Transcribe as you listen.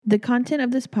The content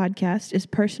of this podcast is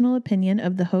personal opinion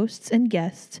of the hosts and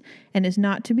guests and is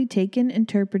not to be taken,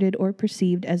 interpreted, or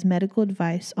perceived as medical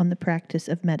advice on the practice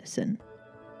of medicine.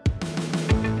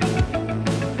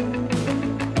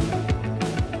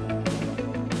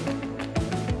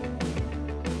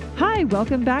 Hi,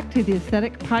 welcome back to the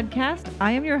Aesthetic Podcast.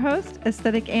 I am your host,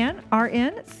 Aesthetic Ann,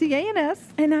 RNCANS.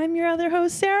 And I'm your other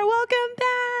host, Sarah. Welcome back!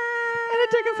 And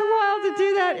it took us a while to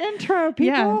do that intro,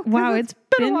 people. Yeah, wow, it's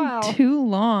been a while. too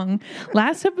long.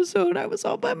 Last episode, I was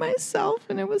all by myself,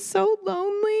 and it was so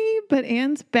lonely, but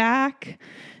Anne's back.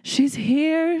 She's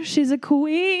here. She's a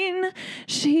queen.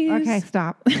 Okay,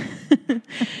 stop.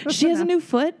 She has a new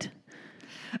foot.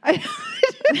 I do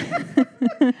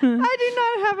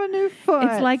not have a new foot.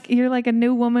 It's like you're like a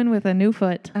new woman with a new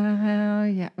foot.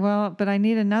 Yeah. Well, but I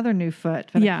need another new foot,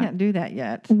 but I can't do that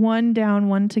yet. One down,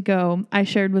 one to go. I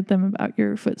shared with them about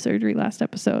your foot surgery last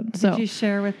episode. Did you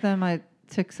share with them I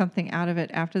took something out of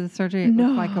it after the surgery? It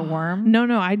looked like a worm?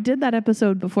 No, I did that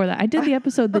episode before that. I did the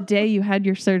episode the day you had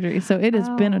your surgery. So it has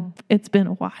been a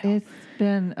while. It's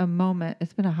been a moment.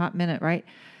 It's been a hot minute, right?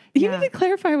 You need to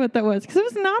clarify what that was because it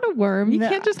was not a worm. You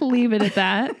can't just leave it at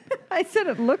that. I said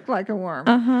it looked like a worm.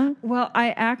 Uh-huh. Well,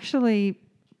 I actually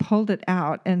pulled it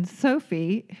out, and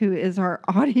Sophie, who is our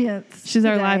audience, she's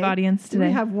our live audience today.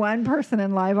 We have one person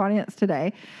in live audience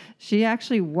today. She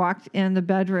actually walked in the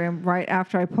bedroom right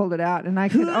after I pulled it out, and I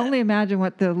could only imagine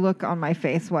what the look on my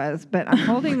face was. But I'm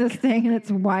holding this thing, and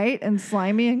it's white and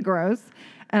slimy and gross.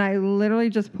 And I literally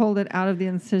just pulled it out of the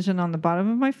incision on the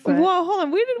bottom of my foot. Whoa, hold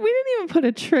on. We didn't even put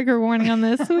a trigger warning on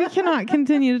this. So we cannot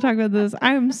continue to talk about this.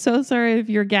 I am so sorry if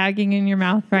you're gagging in your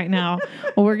mouth right now.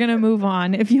 Well, we're going to move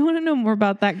on. If you want to know more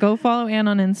about that, go follow Anne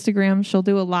on Instagram. She'll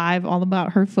do a live all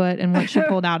about her foot and what she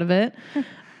pulled out of it.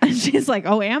 And she's like,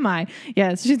 oh, am I?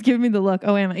 Yes, she's giving me the look.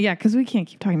 Oh, am I? Yeah, because we can't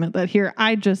keep talking about that here.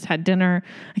 I just had dinner.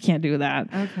 I can't do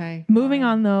that. Okay. Moving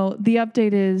on, though, the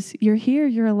update is you're here,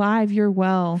 you're alive, you're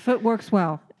well. Foot works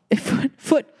well.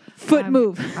 Foot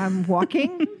move. I'm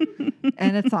walking,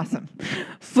 and it's awesome.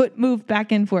 Foot move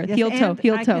back and forth. Yes, heel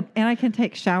toe. And I can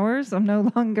take showers. I'm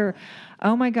no longer...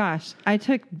 Oh, my gosh. I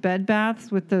took bed baths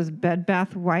with those bed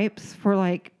bath wipes for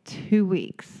like 2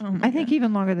 weeks. I think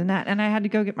even longer than that. And I had to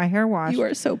go get my hair washed. You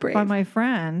are so brave. By my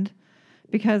friend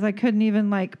because I couldn't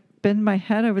even like bend my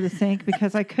head over the sink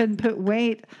because I couldn't put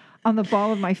weight on the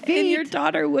ball of my feet. And your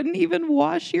daughter wouldn't even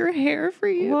wash your hair for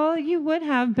you. Well, you would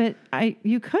have, but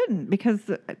you couldn't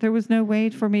because there was no way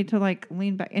for me to like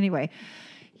lean back. Anyway,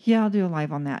 yeah, I'll do a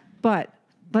live on that. But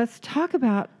let's talk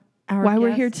about why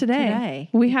we're here today.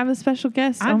 We have a special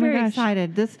guest. I'm very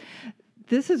excited.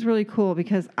 This is really cool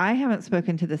because I haven't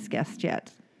spoken to this guest yet.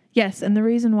 Yes, and the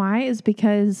reason why is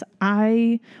because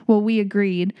we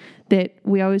agreed that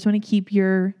we always want to keep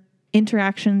your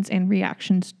interactions and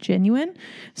reactions genuine.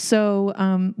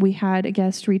 So we had a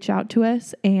guest reach out to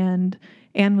us, and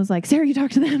Anne was like, Sarah, you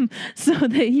talk to them so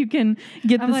that you can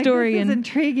get the story. This is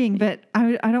intriguing, but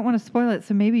I don't want to spoil it.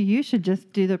 So maybe you should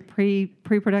just do the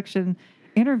pre-production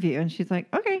interview. And she's like,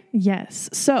 okay. Yes.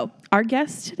 So our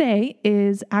guest today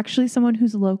is actually someone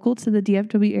who's local to the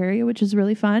DFW area, which is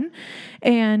really fun.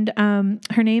 And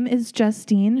her name is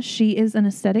Justine. She is an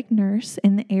aesthetic nurse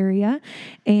in the area,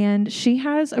 and she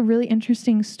has a really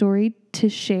interesting story to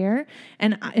share.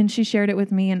 And she shared it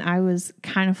with me, and I was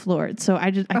kind of floored. So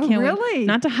I can't wait,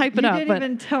 not to hype it up, but you didn't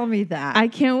even tell me that. I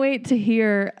can't wait to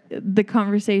hear the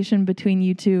conversation between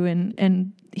you two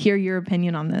and hear your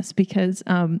opinion on this because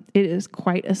it is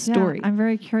quite a story. Yeah, I'm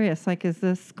very curious. Like, is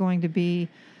this going to be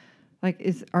like,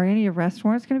 are any arrest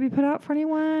warrants going to be put out for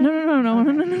anyone?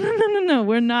 No.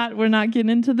 We're not getting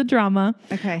into the drama.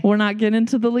 Okay. We're not getting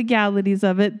into the legalities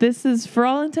of it. This is, for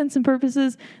all intents and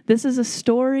purposes, this is a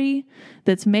story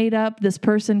that's made up. This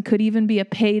person could even be a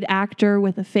paid actor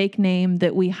with a fake name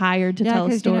that we hired to tell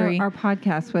a story. Our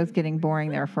podcast was getting boring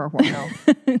there for a while.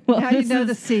 Well, now you know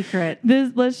the secret.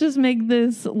 Let's just make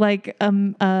this like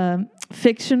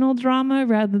fictional drama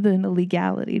rather than a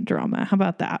legality drama. How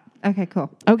about that? Okay, cool.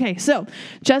 Okay, so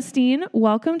Justine,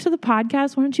 welcome to the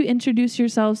podcast. Why don't you introduce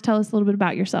yourselves? Tell us a little bit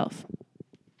about yourself.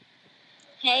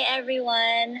 Hey,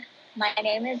 everyone. My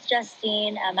name is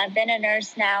Justine. I've been a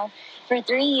nurse now for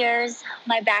 3 years.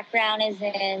 My background is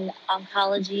in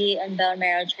oncology and bone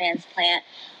marrow transplant,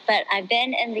 but I've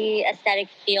been in the aesthetic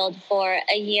field for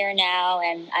a year now,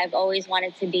 and I've always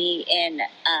wanted to be in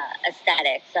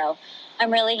aesthetics. So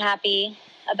I'm really happy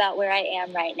about where I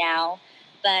am right now.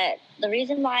 But the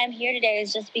reason why I'm here today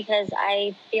is just because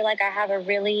I feel like I have a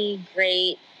really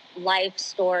great life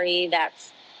story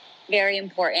that's very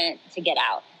important to get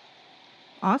out.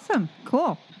 Awesome.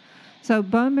 Cool. So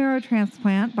bone marrow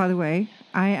transplant, by the way,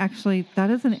 that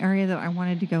is an area that I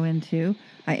wanted to go into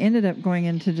I ended up going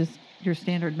into just your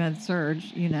standard med surg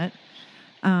unit.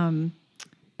 And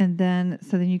then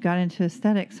you got into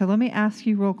aesthetics. So let me ask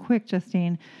you real quick,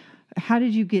 Justine, how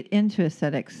did you get into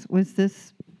aesthetics?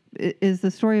 Is the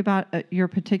story about your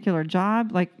particular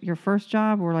job, like your first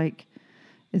job, or like,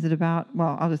 is it about,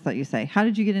 well, I'll just let you say, how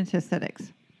did you get into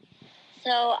aesthetics?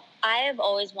 So I have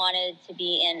always wanted to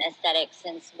be in aesthetics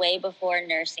since way before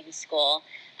nursing school.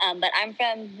 But I'm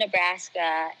from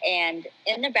Nebraska, and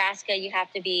in Nebraska, you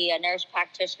have to be a nurse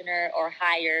practitioner or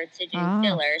higher to do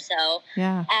filler. So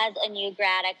as a new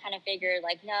grad, I kind of figured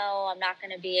like, no, I'm not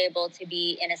going to be able to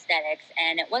be in aesthetics.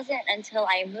 And it wasn't until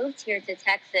I moved here to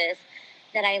Texas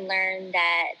that I learned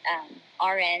that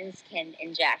RNs can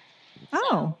inject.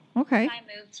 Oh, okay. When I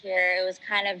moved here, it was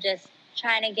kind of just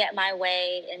trying to get my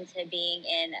way into being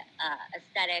in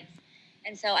aesthetics.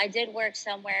 And so I did work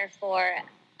somewhere for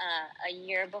a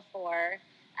year before.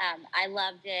 I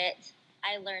loved it.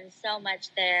 I learned so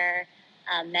much there,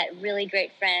 met really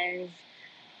great friends,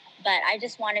 but I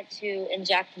just wanted to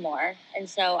inject more. And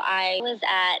so I was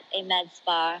at a med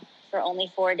spa for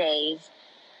only 4 days.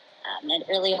 It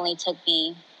really only took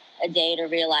me a day to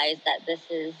realize that this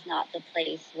is not the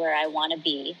place where I want to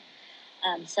be.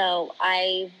 So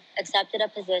I accepted a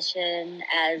position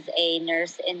as a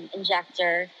nurse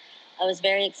injector. I was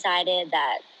very excited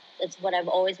that it's what I've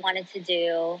always wanted to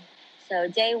do. So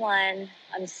day one,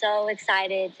 I'm so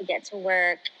excited to get to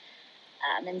work.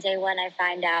 And day one, I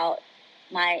find out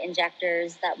my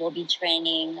injectors that will be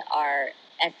training are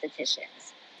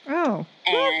estheticians. Oh,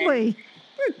 lovely.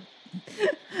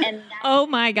 And oh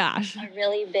my gosh, a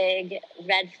really big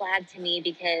red flag to me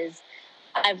because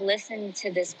I've listened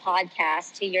to this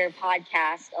podcast, to your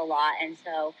podcast a lot. And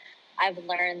so I've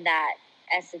learned that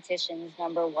estheticians,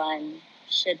 number one,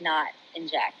 should not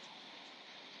inject.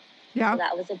 Yeah. So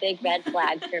that was a big red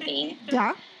flag for me.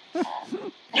 Yeah.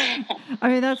 I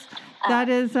mean, that's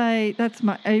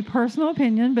a personal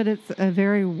opinion, but it's a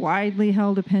very widely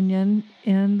held opinion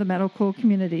in the medical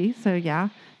community. So yeah,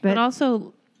 but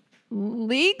also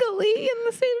legally in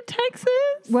the state of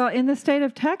Texas. Well, in the state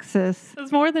of Texas,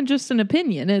 it's more than just an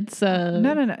opinion. It's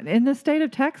no. In the state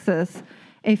of Texas,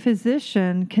 a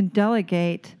physician can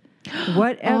delegate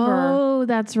whatever. Oh,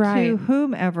 that's right. To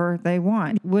whomever they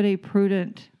want. Would a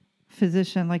prudent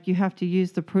physician, like you have to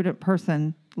use the prudent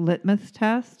person litmus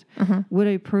test, would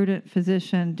a prudent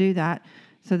physician do that?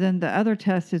 So then the other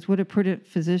test is, would a prudent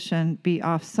physician be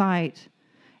off-site?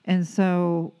 And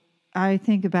so I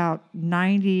think about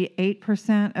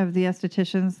 98% of the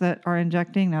estheticians that are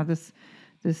injecting, now this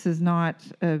is not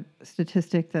a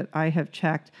statistic that I have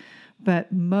checked,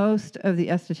 but most of the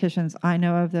estheticians I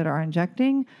know of that are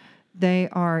injecting, they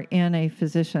are in a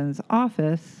physician's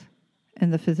office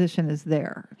and the physician is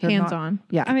there. Hands-on.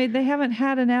 Yeah. I mean, they haven't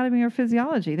had anatomy or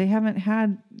physiology. They haven't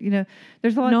had,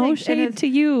 there's a lot of things. No shade to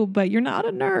you, but you're not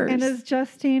a nurse. And as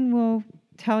Justine will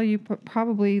tell you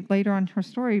probably later on in her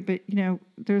story, but,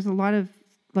 there's a lot of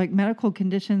like medical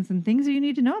conditions and things that you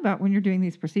need to know about when you're doing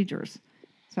these procedures.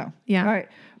 So, yeah. All right.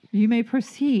 You may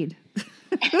proceed.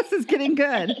 This is getting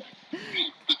good.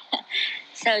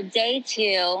 So day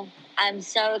 2, I'm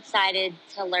so excited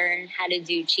to learn how to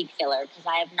do cheek filler because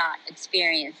I have not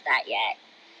experienced that yet.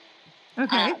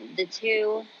 Okay.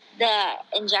 The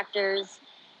injectors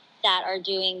that are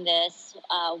doing this,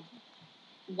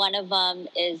 one of them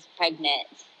is pregnant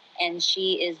and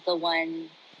she is the one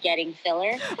getting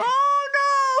filler. Oh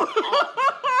no!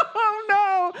 Oh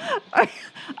no!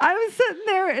 I was sitting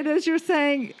there, and as you're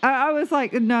saying, I was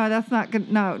like, no, that's not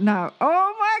good. No.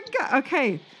 Oh my God.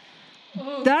 Okay.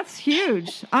 That's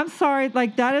huge. I'm sorry.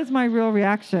 Like, that is my real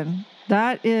reaction.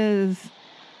 That is,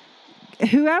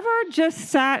 whoever just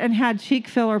sat and had cheek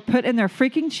filler put in their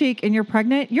freaking cheek and you're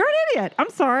pregnant, you're an idiot. I'm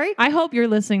sorry. I hope you're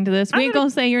listening to this. We ain't going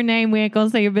to say your name. We ain't going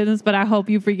to say your business, but I hope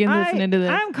you freaking listening to this.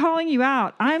 I'm calling you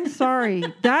out. I'm sorry.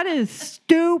 That is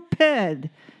stupid.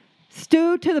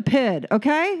 Stew to the pid.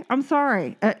 Okay. I'm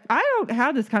sorry. I don't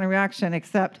have this kind of reaction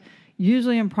except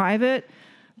usually in private,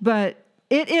 but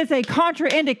it is a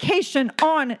contraindication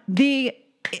on the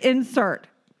insert.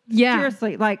 Yeah.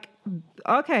 Seriously. Like,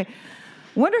 okay.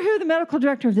 Wonder who the medical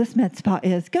director of this med spa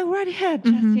is. Go right ahead,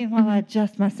 Justine, while I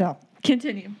adjust myself.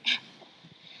 Continue.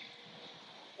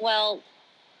 Well,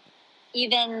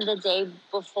 even the day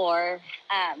before,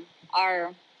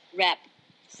 our rep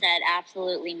said,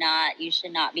 absolutely not. You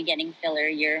should not be getting filler.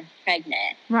 You're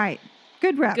pregnant. Right.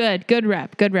 Good rep. Good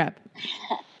rep.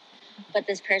 But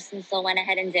this person still went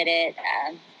ahead and did it,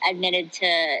 admitted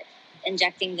to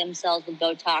injecting themselves with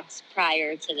Botox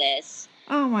prior to this.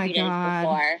 Oh my 2 days God.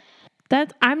 before.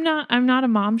 I'm not a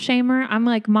mom shamer. I'm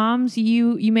like, moms,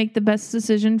 you make the best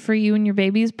decision for you and your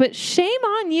babies, but shame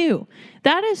on you.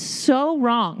 That is so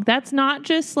wrong. That's not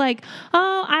just like,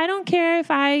 oh, I don't care if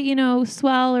I,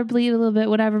 swell or bleed a little bit,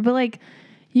 whatever. But like,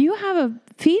 you have a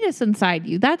fetus inside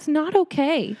you. That's not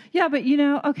okay. Yeah, but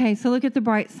okay, so look at the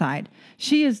bright side.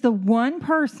 She is the one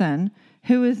person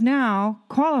who is now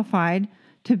qualified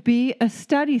to be a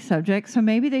study subject. So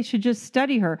maybe they should just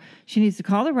study her. She needs to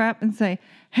call the rep and say,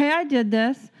 hey, I did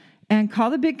this. And call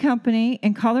the big company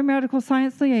and call their medical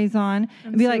science liaison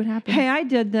and be like, hey, I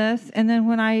did this. And then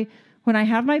when I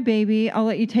have my baby, I'll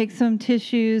let you take some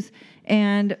tissues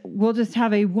and we'll just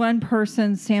have a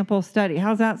one-person sample study.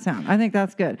 How's that sound? I think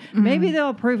that's good. Mm-hmm. Maybe they'll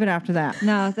approve it after that.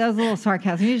 No, that was a little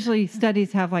sarcasm. Usually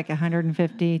studies have like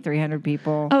 150, 300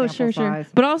 people. Oh, sure.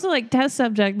 But also like test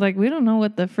subject, like we don't know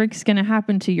what the frick's going to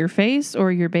happen to your face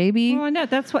or your baby. Well, no,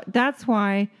 that's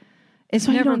why it's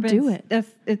never been do it.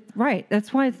 Right.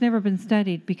 That's why it's never been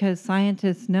studied, because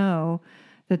scientists know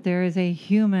that there is a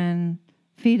human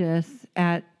fetus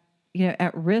at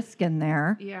risk in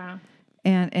there. Yeah.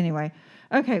 And anyway,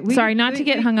 okay. Sorry, not to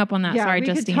get hung up on that. Yeah, sorry, we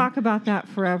Justine. could talk about that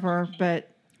forever,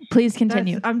 but please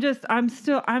continue.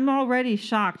 I'm already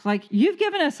shocked. Like, you've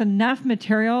given us enough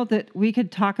material that we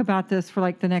could talk about this for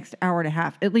like the next hour and a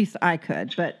half. At least I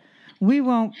could, but we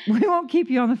won't keep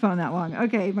you on the phone that long.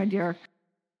 Okay, my dear.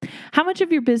 How much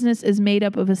of your business is made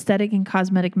up of aesthetic and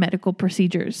cosmetic medical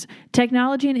procedures?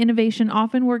 Technology and innovation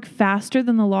often work faster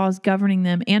than the laws governing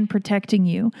them and protecting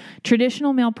you.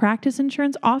 Traditional malpractice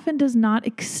insurance often does not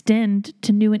extend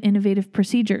to new and innovative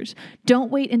procedures.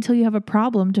 Don't wait until you have a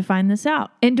problem to find this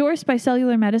out. Endorsed by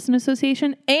Cellular Medicine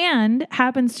Association and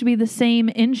happens to be the same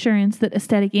insurance that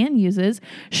Aesthetic Ann uses,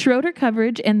 Schroeder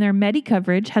Coverage and their Medi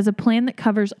Coverage has a plan that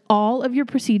covers all of your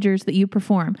procedures that you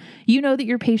perform. You know that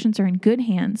your patients are in good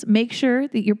hands. Make sure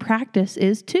that your practice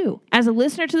is too. As a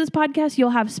listener to this podcast,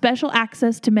 you'll have special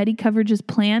access to Medi Coverage's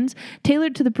plans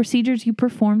tailored to the procedures you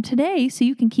perform today, so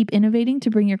you can keep innovating to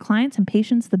bring your clients and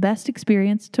patients the best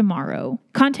experience tomorrow.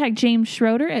 Contact James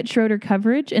Schroeder at Schroeder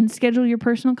Coverage and schedule your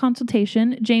personal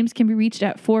consultation. James can be reached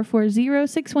at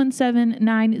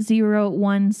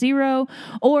 440-617-9010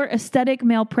 or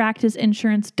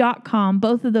aestheticmalpracticeinsurance.com.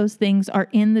 Both of those things are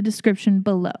in the description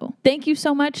below. Thank you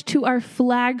so much to our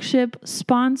flagship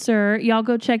sponsor. Y'all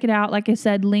go check it out. Like I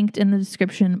said, linked in the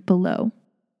description below.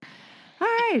 All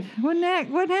right. What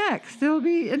next? It'll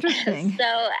be interesting.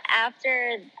 So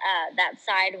after that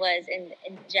side was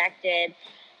injected,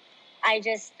 I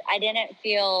didn't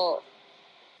feel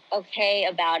okay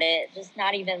about it. Just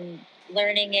not even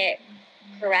learning it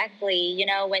correctly.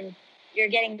 When you're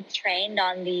getting trained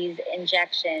on these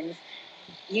injections,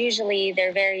 usually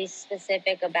they're very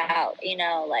specific about,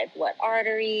 like what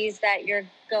arteries that you're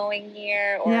going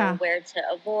near or where to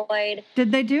avoid.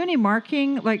 Did they do any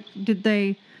marking? Like, did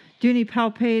they do any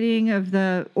palpating of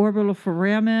the orbital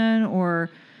foramen or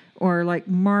like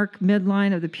mark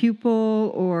midline of the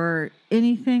pupil or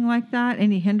anything like that?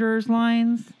 Any Hinderer's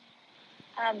lines?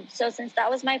 So since that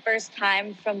was my first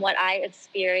time, from what I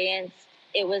experienced,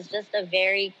 it was just a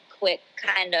very quick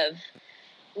kind of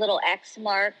little X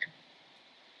mark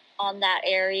on that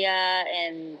area,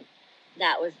 and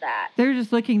that was that. They're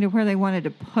just looking to where they wanted to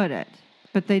put it,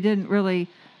 but they didn't really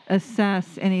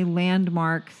assess any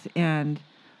landmarks and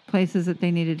places that they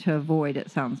needed to avoid,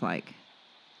 it sounds like.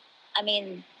 I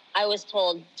mean, I was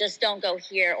told, just don't go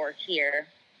here or here,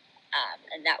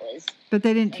 and that was... But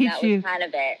they didn't teach you... That was kind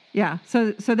of it. Yeah,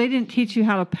 so they didn't teach you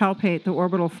how to palpate the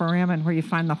orbital foramen where you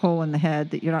find the hole in the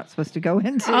head that you're not supposed to go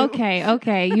into.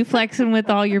 Okay. You flexing with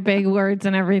all your big words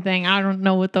and everything. I don't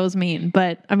know what those mean,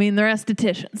 but I mean, they're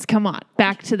estheticians. Come on,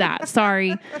 back to that.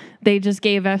 Sorry, they just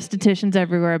gave estheticians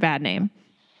everywhere a bad name.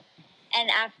 And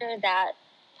after that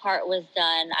part was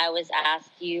done, I was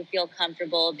asked, do you feel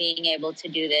comfortable being able to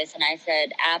do this? And I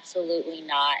said, absolutely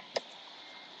not.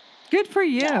 Good for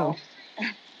you. No.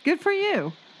 Good for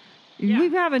you. Yeah. We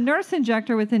have a nurse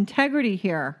injector with integrity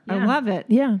here. Yeah. I love it.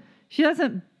 Yeah. She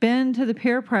doesn't bend to the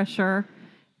peer pressure.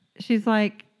 She's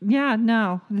like, yeah,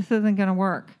 no, this isn't going to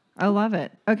work. I love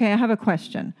it. Okay, I have a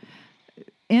question.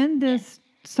 In this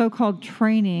so-called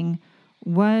training,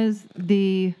 was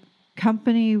the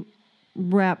company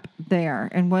rep there?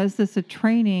 And was this a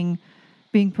training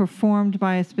being performed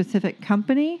by a specific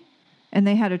company and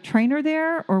they had a trainer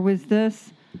there? Or was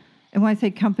this... And when I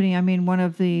say company, I mean one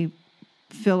of the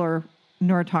filler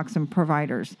neurotoxin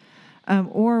providers.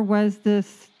 Or was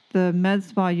this the med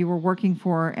spa you were working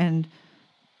for and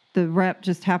the rep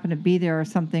just happened to be there or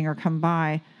something or come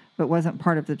by but wasn't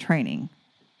part of the training?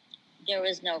 There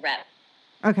was no rep.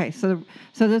 Okay, so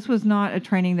this was not a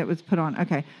training that was put on.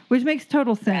 Okay, which makes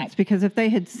total sense. Right. Because if they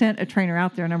had sent a trainer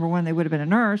out there, number one, they would have been a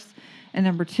nurse, and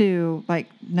number two, like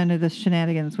none of this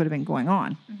shenanigans would have been going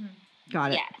on. Mm-hmm.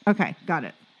 Got it. Yes. Okay, got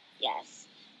it. Yes.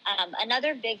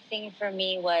 Another big thing for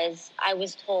me was I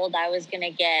was told I was going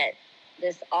to get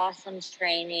this awesome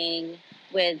training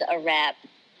with a rep.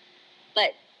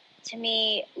 But to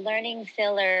me, learning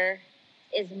filler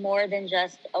is more than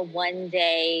just a 1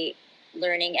 day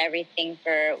learning everything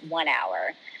for 1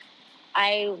 hour.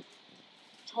 I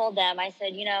told them, I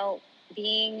said,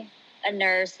 being a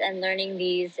nurse and learning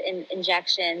these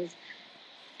injections,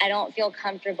 I don't feel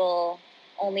comfortable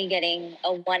only getting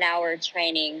a 1 hour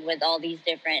training with all these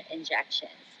different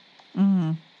injections.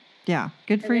 Mm-hmm. Yeah,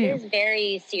 good for you. It is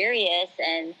very serious,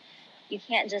 and you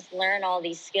can't just learn all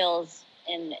these skills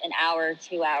in an hour,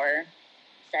 2 hour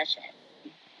session.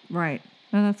 Right.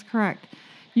 No, that's correct.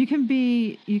 You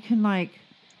can like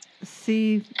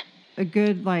see a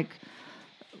good like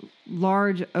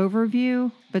large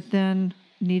overview, but then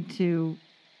need to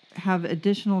have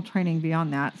additional training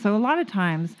beyond that. So a lot of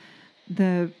times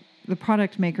the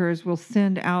product makers will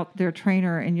send out their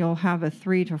trainer and you'll have a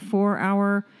 3 to 4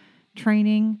 hour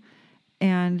training,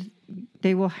 and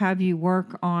they will have you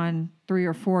work on 3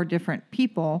 or 4 different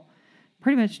people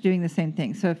pretty much doing the same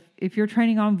thing. So if you're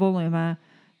training on Voluma,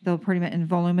 they'll pretty much, and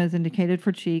Voluma is indicated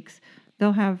for cheeks,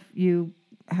 they'll have you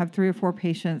have 3 or 4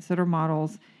 patients that are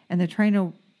models, and the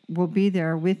trainer will be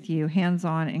there with you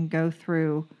hands-on and go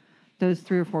through those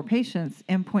 3 or 4 patients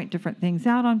and point different things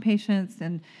out on patients.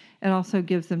 And it also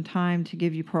gives them time to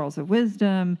give you pearls of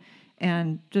wisdom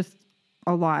and just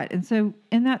a lot. And so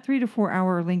in that 3 to 4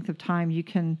 hour length of time, you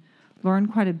can learn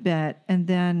quite a bit. And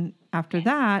then after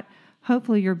that,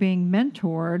 hopefully you're being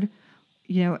mentored,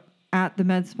 at the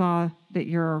med spa that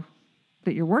you're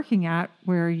working at,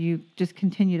 where you just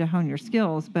continue to hone your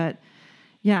skills. But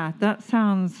yeah, that's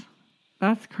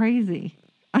crazy.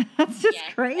 That's just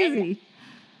crazy.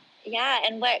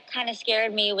 And what kind of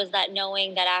scared me was that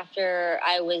knowing that after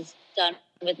I was done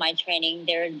with my training,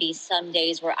 there would be some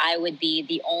days where I would be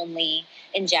the only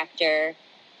injector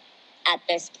at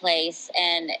this place.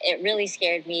 And it really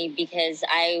scared me because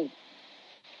I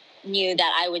knew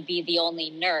that I would be the only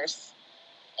nurse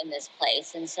in this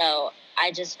place. And so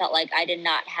I just felt like I did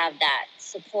not have that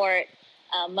support.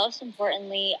 Most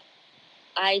importantly,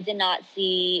 I did not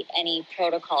see any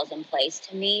protocols in place.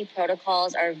 To me,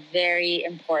 protocols are very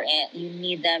important. You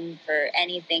need them for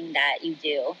anything that you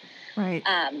do. Right.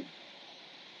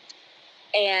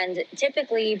 And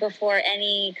typically before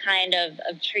any kind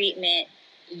of treatment,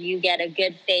 you get a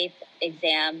good faith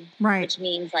exam, right, which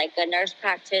means like a nurse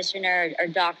practitioner or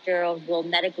doctor will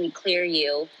medically clear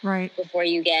you right before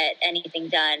you get anything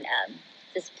done.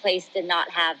 This place did not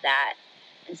have that.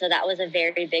 And so that was a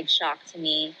very big shock to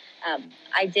me.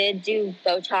 I did do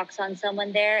Botox on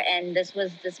someone there, and this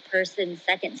was this person's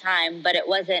second time, but it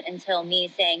wasn't until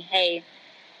me saying, hey,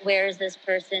 where's this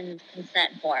person's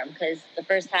consent form? Because the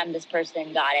first time this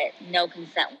person got it, no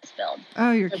consent was filled.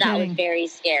 Oh, you're kidding. That was very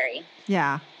scary.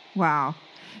 Yeah. Wow.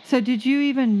 So did you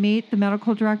even meet the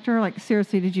medical director? Like,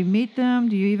 seriously, did you meet them?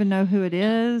 Do you even know who it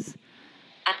is?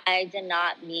 I did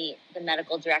not meet the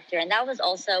medical director, and that was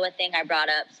also a thing I brought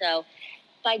up. So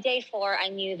by day 4, I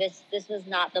knew this was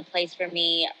not the place for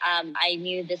me. I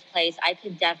knew this place, I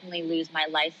could definitely lose my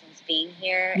license being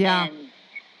here. Yeah. And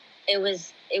it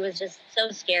was just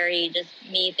so scary, just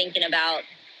me thinking about,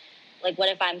 like, what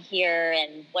if I'm here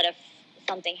and what if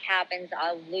something happens,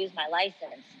 I'll lose my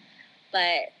license.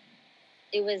 But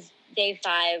it was day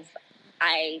 5,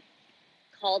 I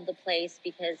called the place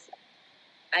because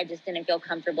I just didn't feel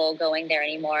comfortable going there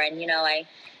anymore. And,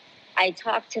 I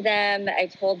talked to them. I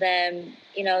told them,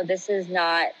 this is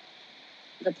not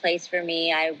the place for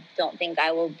me. I don't think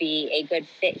I will be a good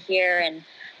fit here. And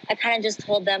I kind of just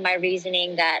told them my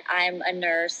reasoning that I'm a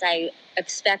nurse. I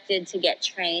expected to get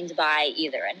trained by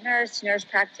either a nurse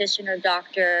practitioner,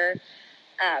 doctor.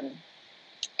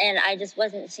 And I just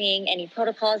wasn't seeing any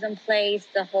protocols in place,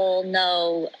 the whole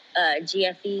no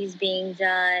GFEs being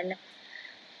done.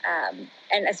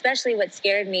 And especially what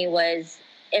scared me was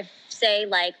if, say,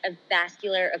 like a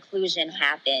vascular occlusion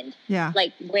happened, yeah,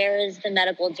 like, where is the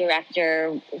medical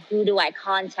director? Who do I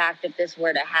contact if this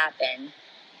were to happen?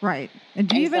 Right. And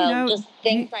do you even know? Just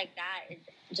things like that,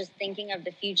 just thinking of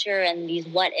the future and these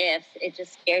what ifs, it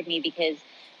just scared me because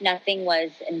nothing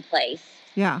was in place.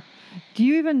 Yeah. Do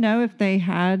you even know if they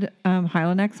had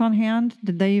Hylenex on hand?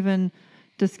 Did they even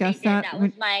discuss that? That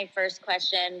was my first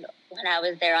question when I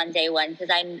was there on day 1,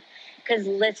 because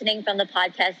listening from the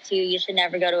podcast too, you should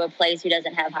never go to a place who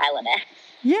doesn't have Hylenex.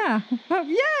 Yeah. Oh,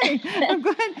 yay. I'm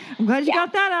glad you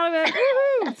got that out of it.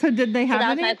 Woo-hoo. So did they have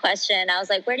that any? was my question. I was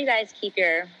like, where do you guys keep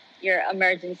your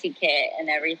emergency kit and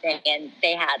everything? And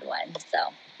they had one. So.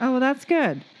 Oh, well, that's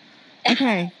good.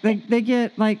 Okay. they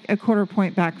get like a quarter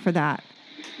point back for that.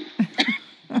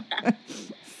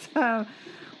 So,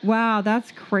 wow,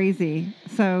 that's crazy.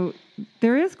 So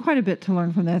there is quite a bit to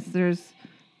learn from this. There's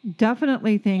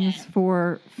definitely things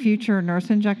for future nurse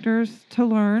injectors to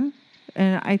learn.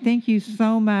 And I thank you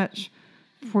so much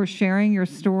for sharing your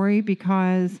story,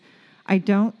 because I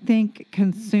don't think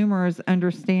consumers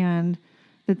understand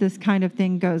that this kind of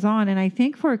thing goes on. And I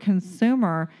think for a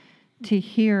consumer to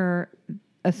hear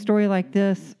a story like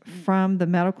this from the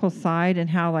medical side and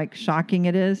how like shocking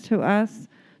it is to us,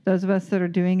 those of us that are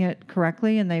doing it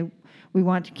correctly, and we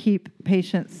want to keep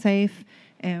patients safe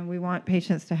and we want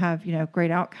patients to have,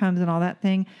 great outcomes and all that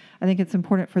thing. I think it's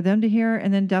important for them to hear.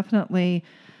 And then definitely,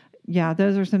 yeah,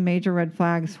 those are some major red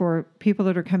flags for people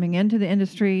that are coming into the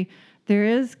industry. There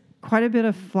is quite a bit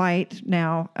of flight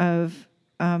now of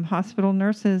hospital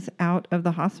nurses out of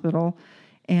the hospital,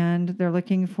 and they're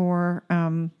looking for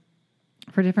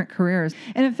different careers.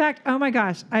 And in fact, oh my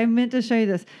gosh, I meant to show you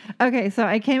this. Okay, so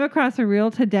I came across a reel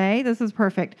today. This is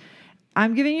perfect.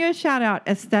 I'm giving you a shout out,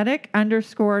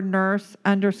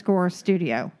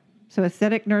 aesthetic_nurse_studio. So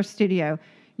Aesthetic Nurse Studio.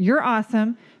 You're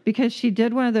awesome, because she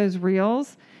did one of those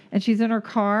reels, and she's in her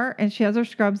car and she has her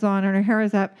scrubs on and her hair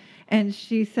is up. And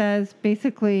she says,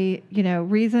 basically,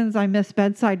 reasons I miss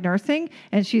bedside nursing.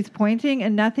 And she's pointing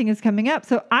and nothing is coming up.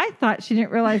 So I thought she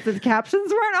didn't realize that the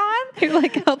captions weren't on. You're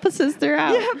like, help a sister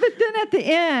out. Yeah, but then at the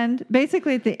end,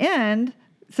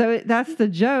 so that's the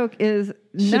joke, is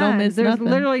She don't miss There's nothing.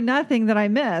 literally nothing that I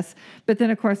miss. But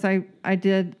then, of course, I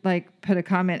did put a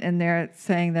comment in there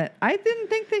saying that I didn't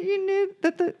think that you knew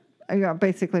that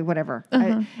basically whatever.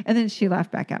 Uh-huh. And then she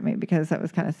laughed back at me because that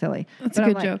was kind of silly. That's But a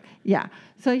I'm good joke. Yeah.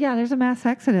 So yeah, there's a mass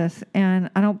exodus, and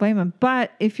I don't blame them.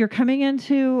 But if you're coming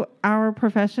into our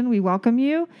profession, we welcome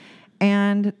you.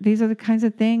 And these are the kinds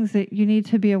of things that you need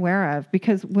to be aware of,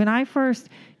 because when I first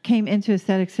came into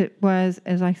aesthetics, it was,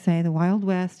 as I say, the Wild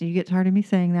West. You get tired of me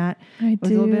saying that. I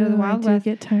was a little bit of the Wild West.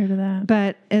 get tired of that.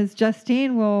 But as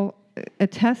Justine will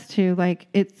attest to,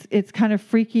 it's kind of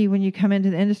freaky when you come into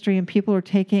the industry and people are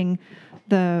taking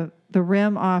the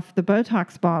rim off the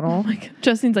Botox bottle. Oh my God.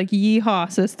 Justine's like, yeehaw,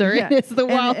 sister. Yeah. It's the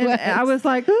Wild and West. I was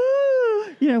like, ooh,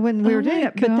 when we were doing my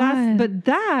it. God. But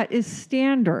that is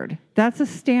standard. That's a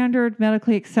standard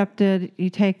medically accepted.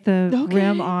 You take the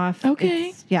rim off.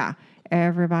 Okay.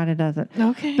 Everybody does it.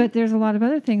 Okay. But there's a lot of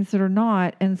other things that are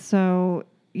not. And so,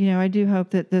 I do hope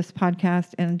that this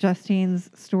podcast and Justine's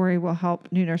story will help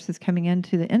new nurses coming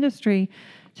into the industry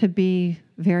to be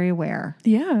very aware.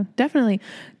 Yeah, definitely.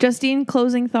 Justine,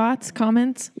 closing thoughts,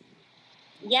 comments?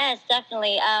 Yes,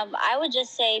 definitely. I would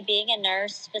just say being a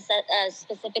nurse,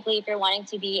 specifically if you're wanting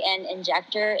to be an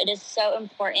injector, it is so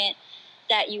important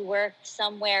that you work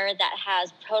somewhere that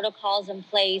has protocols in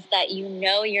place, that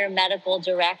your medical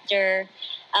director.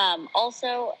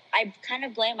 Also, I kind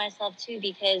of blame myself too,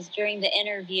 because during the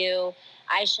interview,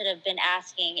 I should have been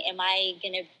asking, am I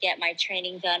going to get my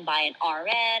training done by an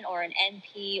RN or an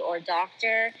NP or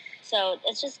doctor? So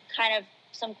it's just kind of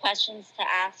some questions to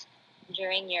ask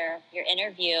during your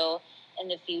interview in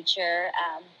the future.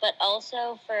 But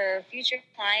also for future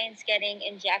clients getting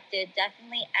injected,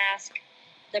 definitely ask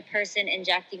the person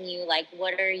injecting you,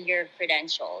 what are your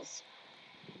credentials?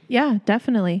 Yeah,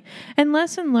 definitely. And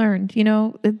lesson learned,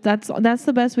 that's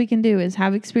the best we can do, is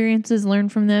have experiences, learn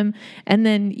from them. And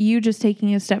then you just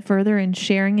taking a step further and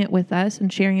sharing it with us and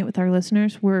sharing it with our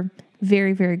listeners. We're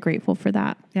very, very grateful for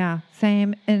that. Yeah,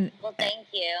 same. And Well, thank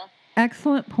you.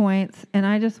 excellent points. And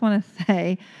I just want to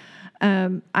say,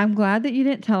 I'm glad that you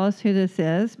didn't tell us who this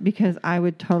is, because I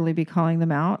would totally be calling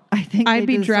them out. I think I'd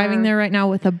be driving there right now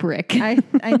with a brick. I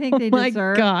think they my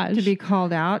deserve gosh. to be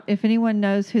called out. If anyone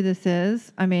knows who this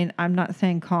is, I'm not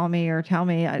saying call me or tell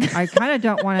me. I kind of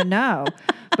don't want to know.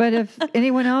 But if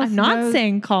anyone else I'm not knows,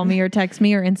 saying call me or text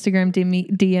me or Instagram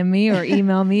DM me or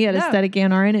email me at No.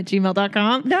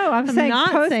 aestheticanrn@gmail.com. No, I'm saying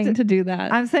not post saying it. to do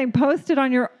that. I'm saying post it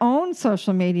on your own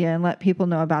social media and let people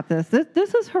know about this.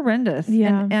 This is horrendous.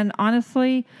 Yeah. And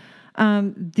honestly,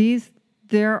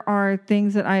 there are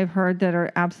things that I have heard that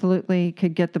are absolutely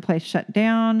could get the place shut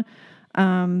down.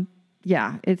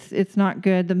 Yeah, it's not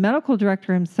good. The medical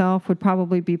director himself would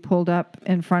probably be pulled up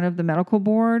in front of the medical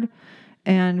board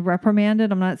and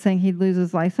reprimanded. I'm not saying he'd lose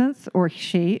his license, or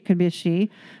she, it could be a she,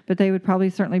 but they would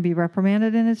probably certainly be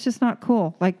reprimanded, and it's just not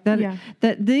cool. Like that, Yeah.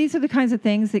 that these are the kinds of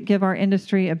things that give our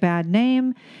industry a bad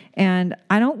name, and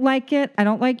I don't like it. I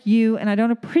don't like you, and I don't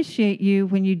appreciate you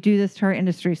when you do this to our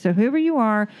industry. So whoever you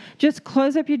are, just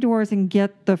close up your doors and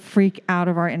get the freak out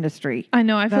of our industry. I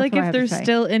know. I feel That's like what I if have to there's say.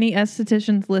 still any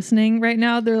estheticians listening right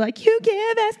now, they're like, you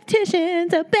give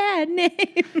estheticians a bad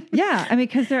name. Yeah, I mean,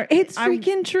 because It's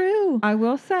freaking true. I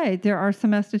will say there are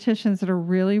some estheticians that are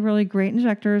really, really great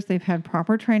injectors. They've had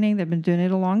proper training. They've been doing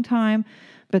it a long time,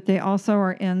 but they also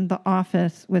are in the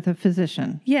office with a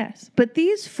physician. Yes. But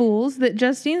these fools that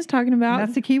Justine's talking about,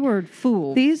 That's the key word,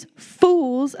 fool. these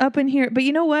fools up in here. But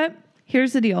you know what?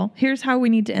 Here's the deal. Here's how we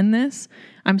need to end this.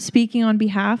 I'm speaking on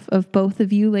behalf of both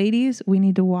of you ladies. We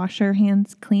need to wash our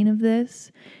hands clean of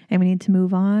this, and we need to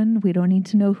move on. We don't need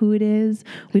to know who it is.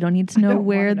 We don't need to know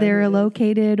where they're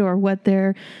located or what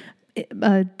their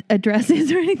address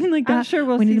is or anything like that. I'm sure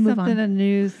we'll see something in the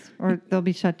news, or they'll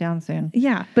be shut down soon.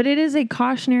 Yeah, but it is a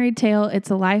cautionary tale. It's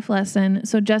a life lesson.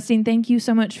 So, Justine, thank you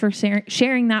so much for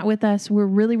sharing that with us. We're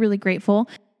really, really grateful.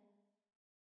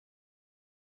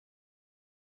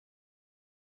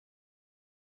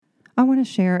 I want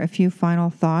to share a few final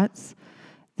thoughts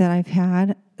that I've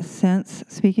had since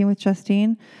speaking with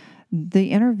Justine.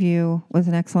 The interview was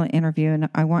an excellent interview, and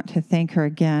I want to thank her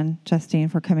again, Justine,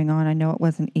 for coming on. I know it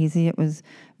wasn't easy. It was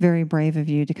very brave of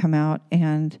you to come out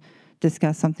and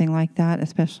discuss something like that,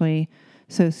 especially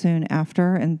so soon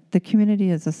after. And the community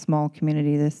is a small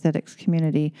community, the aesthetics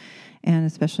community, and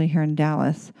especially here in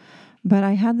Dallas. But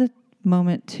I had the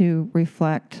moment to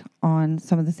reflect on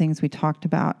some of the things we talked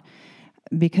about,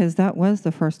 because that was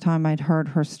the first time I'd heard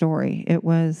her story. It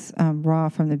was raw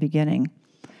from the beginning.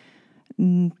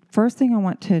 First thing I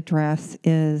want to address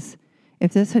is,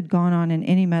 if this had gone on in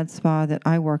any med spa that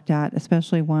I worked at,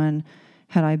 especially one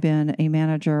had I been a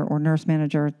manager or nurse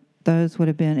manager, those would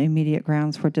have been immediate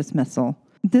grounds for dismissal.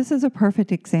 This is a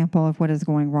perfect example of what is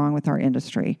going wrong with our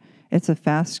industry. It's a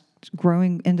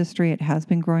fast-growing industry. It has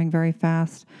been growing very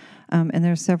fast, and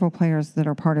there's several players that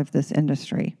are part of this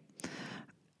industry.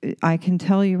 I can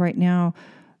tell you right now,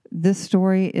 this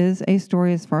story is a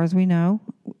story as far as we know.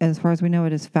 As far as we know,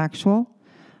 it is factual.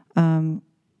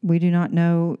 We do not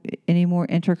know any more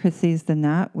intricacies than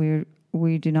that.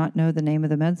 We do not know the name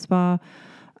of the med spa,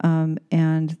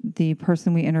 and the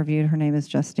person we interviewed, her name is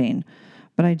Justine.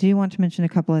 But I do want to mention a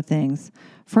couple of things.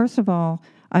 First of all,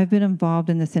 I've been involved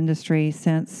in this industry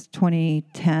since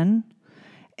 2010,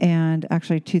 and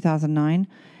actually 2009,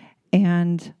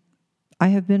 and I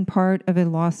have been part of a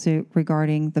lawsuit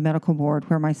regarding the medical board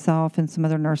where myself and some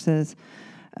other nurses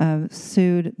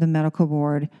sued the medical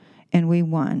board, and we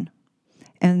won.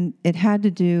 And it had to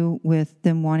do with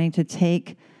them wanting to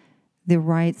take the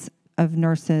rights of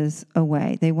nurses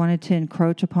away. They wanted to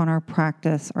encroach upon our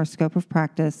practice, our scope of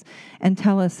practice, and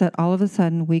tell us that all of a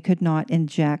sudden we could not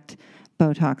inject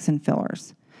Botox and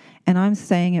fillers. And I'm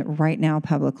saying it right now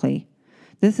publicly.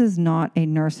 This is not a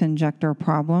nurse injector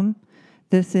problem.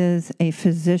 This is a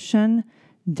physician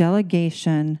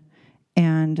delegation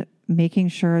and making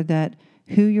sure that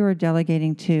who you're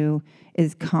delegating to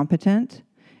is competent,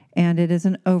 and it is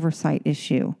an oversight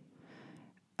issue.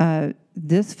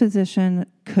 This physician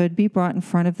could be brought in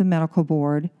front of the medical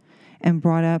board and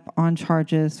brought up on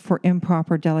charges for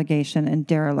improper delegation and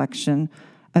dereliction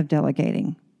of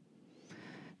delegating.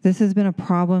 This has been a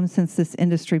problem since this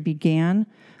industry began.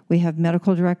 We have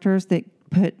medical directors that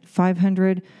put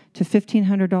 $500 to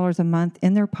 $1,500 a month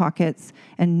in their pockets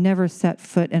and never set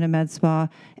foot in a med spa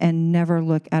and never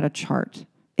look at a chart.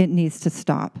 It needs to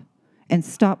stop, and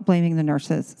stop blaming the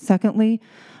nurses. Secondly,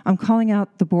 I'm calling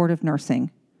out the Board of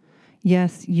Nursing.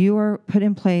 Yes, you are put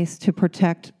in place to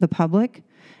protect the public,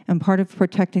 and part of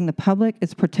protecting the public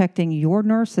is protecting your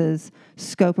nurses'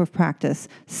 scope of practice.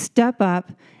 Step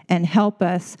up and help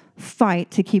us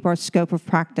fight to keep our scope of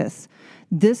practice.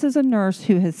 This is a nurse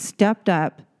who has stepped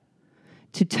up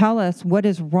to tell us what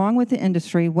is wrong with the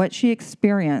industry, what she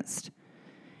experienced.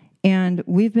 And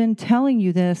we've been telling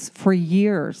you this for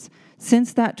years.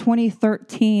 Since that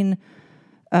 2013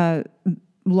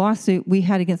 lawsuit we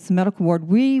had against the medical board,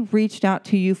 we reached out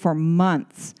to you for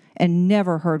months and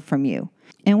never heard from you.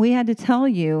 And we had to tell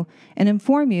you and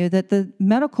inform you that the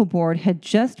medical board had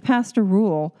just passed a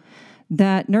rule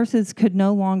that nurses could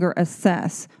no longer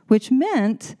assess, which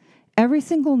meant every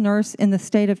single nurse in the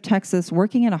state of Texas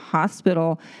working in a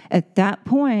hospital at that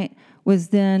point was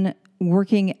then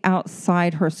working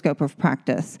outside her scope of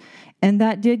practice. And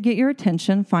that did get your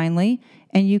attention finally,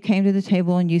 and you came to the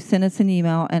table and you sent us an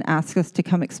email and asked us to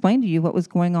come explain to you what was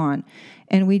going on.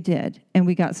 And we did, and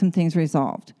we got some things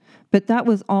resolved. But that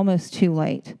was almost too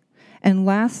late. And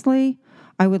lastly,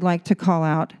 I would like to call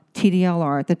out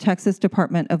TDLR, the Texas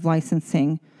Department of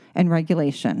Licensing and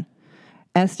Regulation.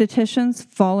 Estheticians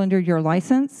fall under your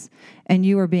license, and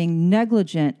you are being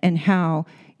negligent in how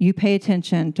you pay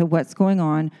attention to what's going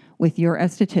on with your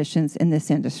estheticians in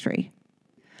this industry.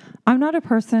 I'm not a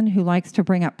person who likes to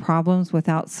bring up problems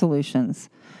without solutions.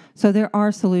 So there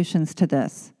are solutions to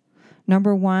this.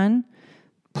 Number one,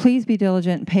 please be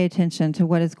diligent and pay attention to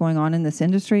what is going on in this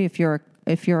industry. If you're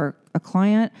a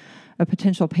client, a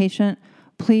potential patient,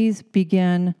 please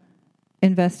begin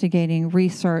investigating,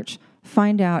 research,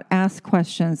 find out, ask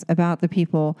questions about the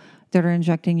people that are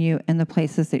injecting you and the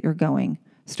places that you're going.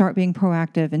 Start being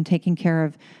proactive and taking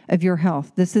care of your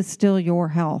health. This is still your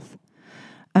health.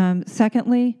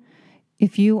 Secondly,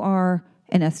 if you are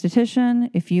an esthetician,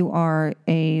 if you are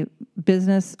a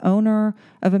business owner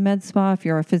of a med spa, if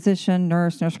you're a physician,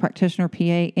 nurse practitioner,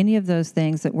 PA, any of those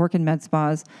things that work in med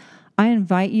spas, I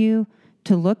invite you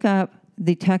to look up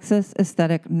the Texas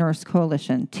Aesthetic Nurse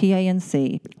Coalition,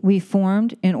 TANC. We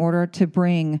formed in order to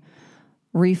bring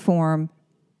reform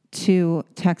to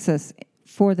Texas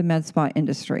for the med spa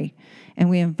industry. And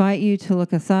we invite you to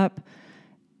look us up,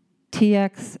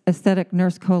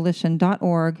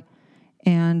 txaestheticnursecoalition.org,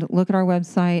 and look at our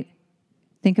website.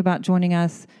 Think about joining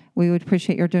us. We would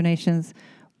appreciate your donations.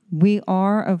 We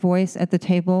are a voice at the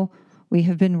table. We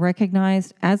have been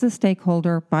recognized as a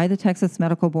stakeholder by the Texas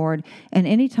Medical Board, and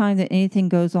anytime that anything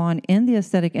goes on in the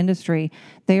aesthetic industry,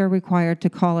 they are required to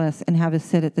call us and have us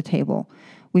sit at the table.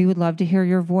 We would love to hear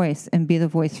your voice and be the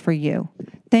voice for you.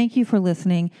 Thank you for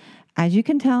listening. As you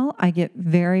can tell, I get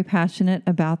very passionate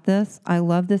about this. I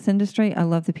love this industry. I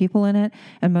love the people in it.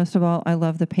 And most of all, I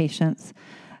love the patients.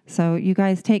 So you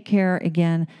guys take care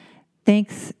again.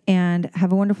 Thanks and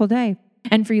have a wonderful day.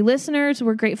 And for you listeners,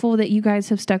 we're grateful that you guys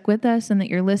have stuck with us and that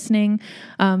you're listening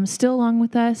still along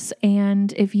with us.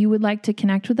 And if you would like to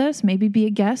connect with us, maybe be a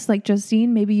guest like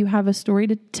Justine, maybe you have a story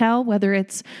to tell, whether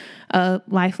it's a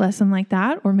life lesson like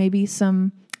that or maybe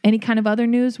any kind of other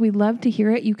news, we'd love to hear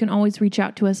it. You can always reach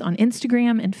out to us on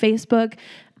Instagram and Facebook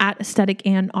at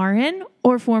aestheticandrn,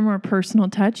 or for more personal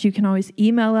touch, you can always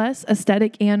email us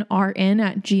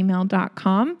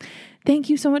aestheticandrn@gmail.com.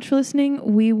 Thank you so much for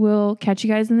listening. We will catch you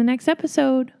guys in the next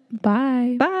episode.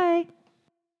 Bye. Bye.